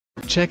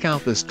Check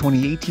out this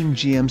 2018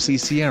 GMC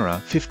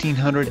Sierra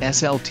 1500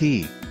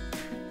 SLT.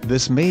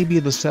 This may be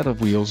the set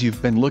of wheels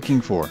you've been looking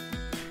for.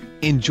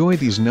 Enjoy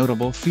these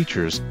notable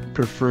features: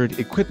 preferred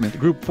equipment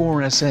group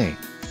 4SA,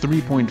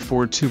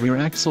 3.42 rear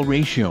axle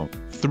ratio,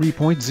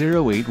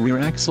 3.08 rear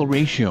axle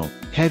ratio,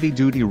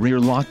 heavy-duty rear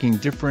locking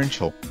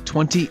differential,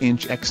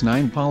 20-inch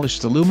X9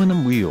 polished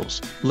aluminum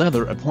wheels,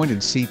 leather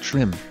appointed seat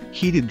trim,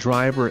 heated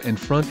driver and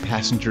front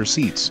passenger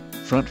seats,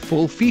 front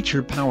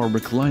full-feature power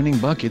reclining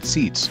bucket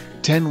seats,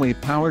 10-way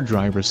power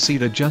driver's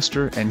seat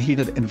adjuster and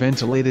heated and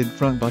ventilated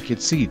front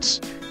bucket seats.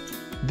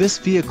 This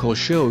vehicle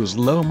shows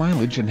low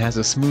mileage and has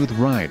a smooth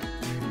ride.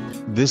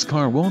 This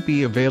car won't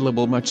be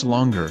available much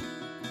longer.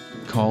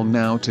 Call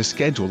now to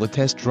schedule a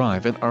test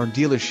drive at our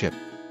dealership.